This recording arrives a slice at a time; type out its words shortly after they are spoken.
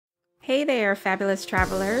Hey there, fabulous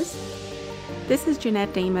travelers. This is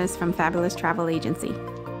Jeanette Damas from Fabulous Travel Agency.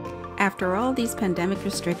 After all these pandemic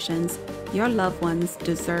restrictions, your loved ones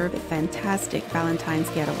deserve a fantastic Valentine's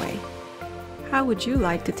getaway. How would you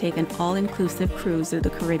like to take an all-inclusive cruise to the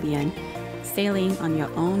Caribbean, sailing on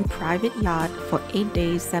your own private yacht for 8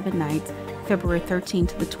 days, 7 nights, February 13th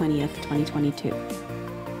to the 20th, 2022?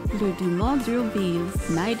 The Dumont D'Urville's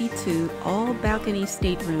 92 all-balcony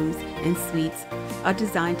staterooms and suites are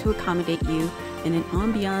designed to accommodate you in an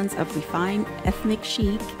ambiance of refined ethnic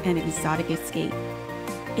chic and exotic escape.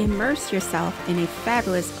 Immerse yourself in a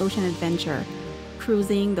fabulous ocean adventure,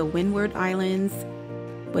 cruising the Windward Islands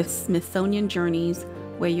with Smithsonian journeys,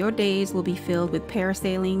 where your days will be filled with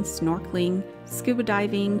parasailing, snorkeling, scuba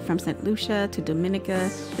diving from St. Lucia to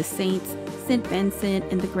Dominica, the Saints, St. Vincent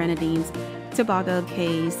and the Grenadines, Tobago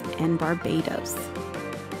Cays, and Barbados.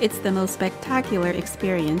 It's the most spectacular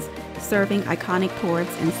experience, serving iconic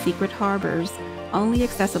ports and secret harbors, only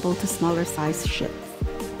accessible to smaller-sized ships.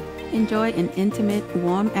 Enjoy an intimate,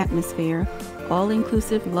 warm atmosphere,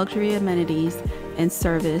 all-inclusive luxury amenities, and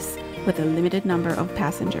service with a limited number of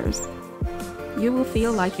passengers. You will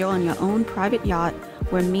feel like you're on your own private yacht,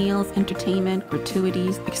 where meals, entertainment,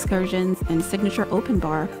 gratuities, excursions, and signature open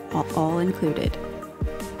bar are all included.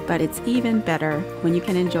 But it's even better when you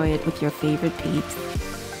can enjoy it with your favorite peeps.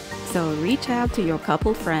 So reach out to your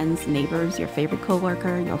couple friends, neighbors, your favorite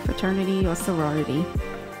coworker, your fraternity or sorority,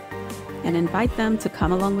 and invite them to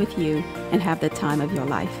come along with you and have the time of your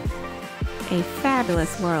life. A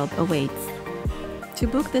fabulous world awaits. To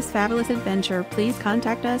book this fabulous adventure, please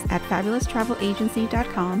contact us at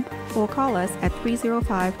fabulous-travelagency.com or call us at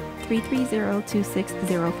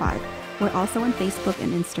 305-330-2605. We're also on Facebook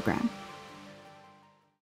and Instagram.